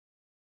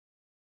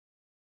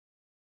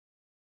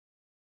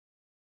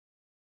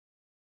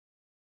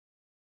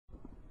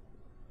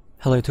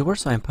Hello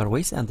YouTubers, I am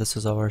Parvez and this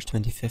is our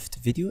 25th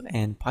video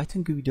in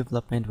Python GUI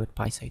development with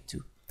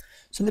Pyside2.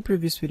 So in the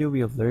previous video we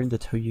have learned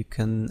that how you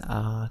can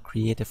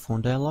create a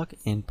font dialog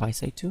in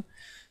Pyside2.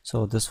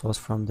 So this was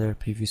from the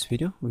previous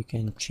video. We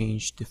can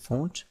change the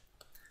font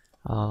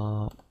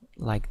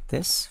like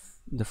this,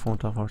 the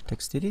font of our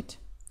text edit.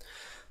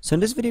 So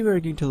in this video we are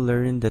going to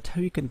learn that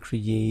how you can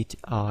create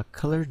a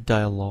color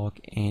dialog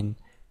in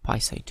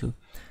Pyside2.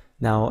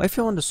 Now if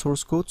you want the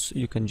source codes,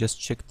 you can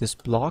just check this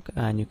block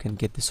and you can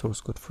get the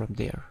source code from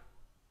there.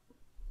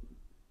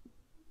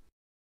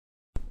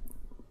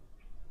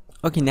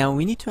 Okay, now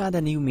we need to add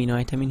a new menu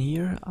item in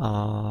here.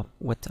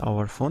 With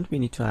our font we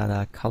need to add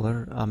a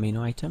color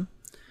menu item.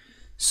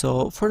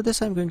 So for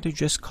this I'm going to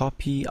just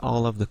copy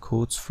all of the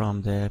codes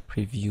from the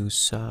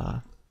previous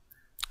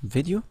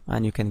video,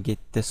 and you can get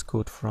this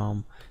code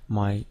from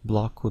my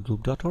blog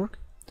codeloop.org.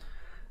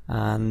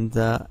 And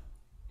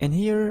in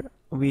here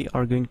we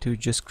are going to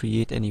just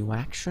create a new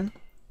action.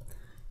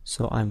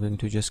 So I'm going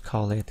to just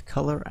call it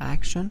color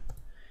action,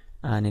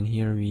 and in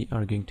here we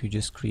are going to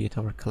just create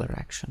our color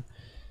action.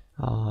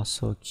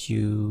 So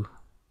Q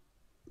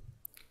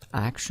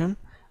action,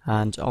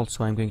 and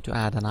also I'm going to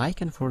add an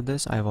icon for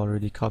this. I've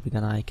already copied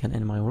an icon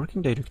in my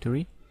working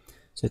directory,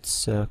 so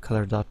it's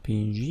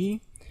color.png,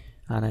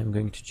 and I'm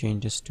going to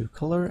change this to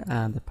color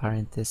and the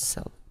parent is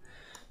self.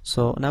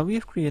 So now we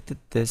have created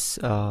this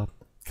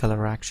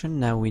color action.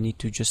 Now we need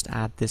to just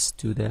add this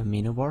to the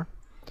menu bar.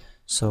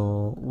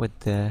 So with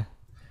the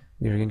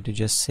we're going to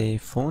just say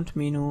font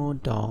menu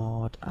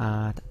dot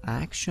add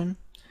action,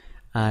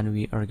 and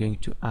we are going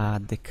to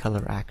add the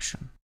color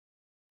action.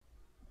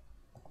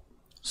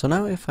 So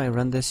now if I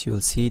run this, you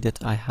will see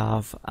that I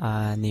have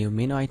a new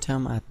menu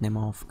item at name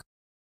of.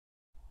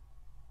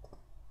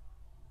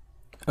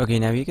 Okay,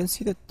 now you can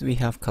see that we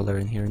have color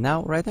in here.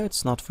 Now right now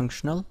it's not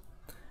functional.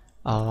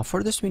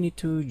 For this we need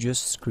to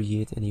just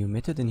create a new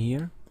method in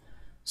here.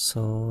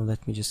 So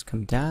let me just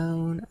come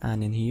down,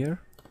 and in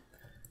here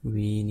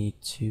we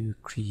need to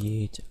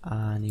create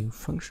a new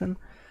function,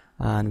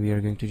 and we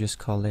are going to just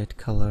call it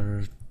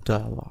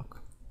ColorDialog.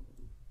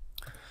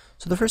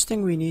 So the first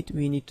thing we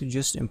need to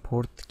just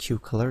import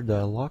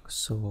QColorDialog.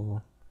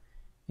 So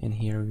in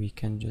here we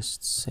can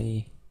just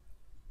say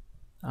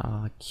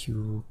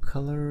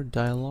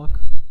QColorDialog.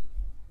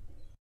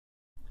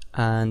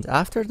 And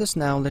after this,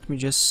 now let me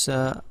just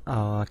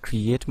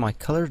create my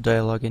color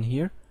dialog in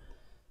here.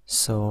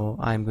 So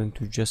I'm going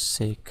to just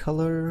say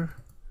color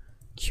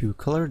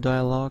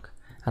QColorDialog,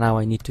 and now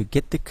I need to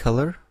get the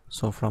color.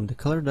 So from the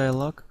color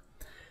dialog,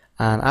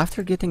 and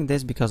after getting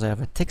this, because I have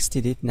a text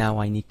edit, now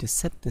I need to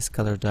set this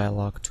color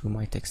dialog to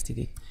my text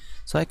edit.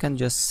 So I can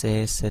just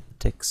say set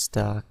text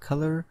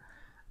color,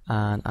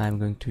 and I'm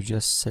going to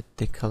just set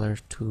the color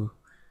to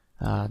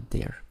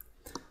there.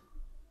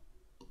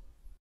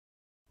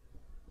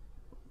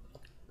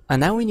 And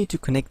now we need to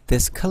connect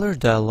this color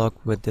dialog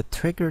with the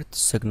triggered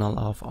signal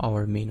of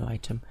our menu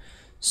item.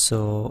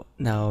 So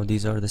now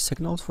these are the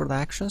signals for the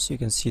actions. You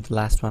can see the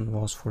last one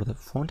was for the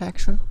font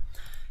action.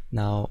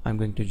 Now I'm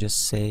going to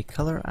just say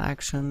color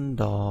action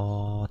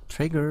dot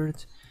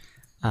triggered,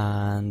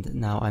 and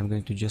now I'm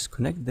going to just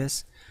connect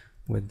this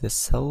with the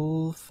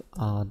self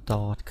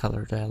dot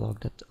color dialog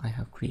that I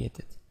have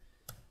created.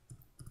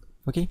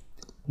 Okay,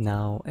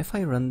 now if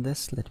I run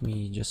this, let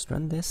me just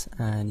run this,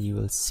 and you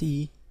will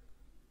see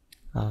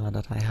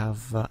that I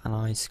have a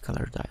nice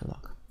color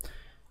dialog.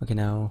 Okay,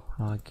 now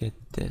get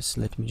this.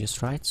 Let me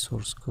just write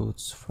source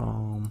codes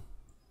from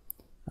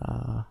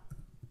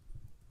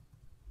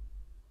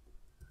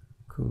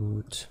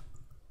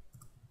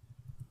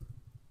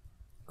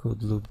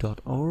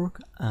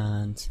codeloop.org,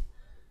 and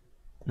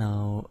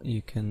now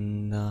you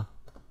can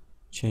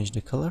change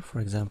the color, for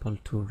example,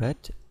 to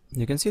red.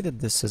 You can see that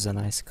this is a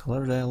nice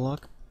color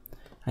dialog,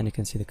 and you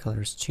can see the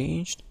colors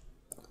changed,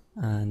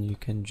 and you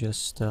can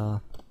just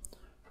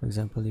for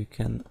example, you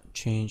can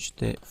change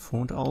the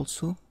font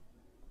also.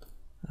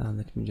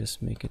 Let me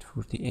just make it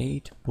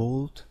 48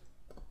 bold,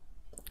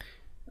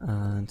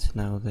 and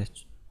now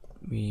that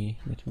let me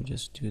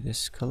just do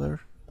this color,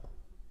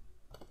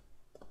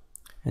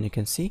 and you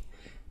can see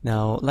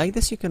now like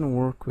this you can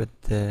work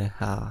with the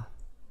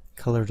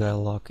color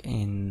dialog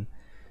in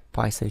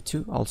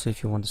Pyside2. Also,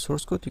 if you want the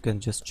source code, you can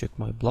just check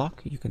my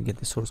blog. You can get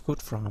the source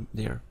code from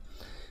there.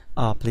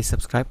 Please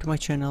subscribe to my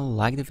channel,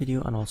 like the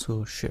video, and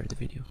also share the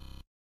video.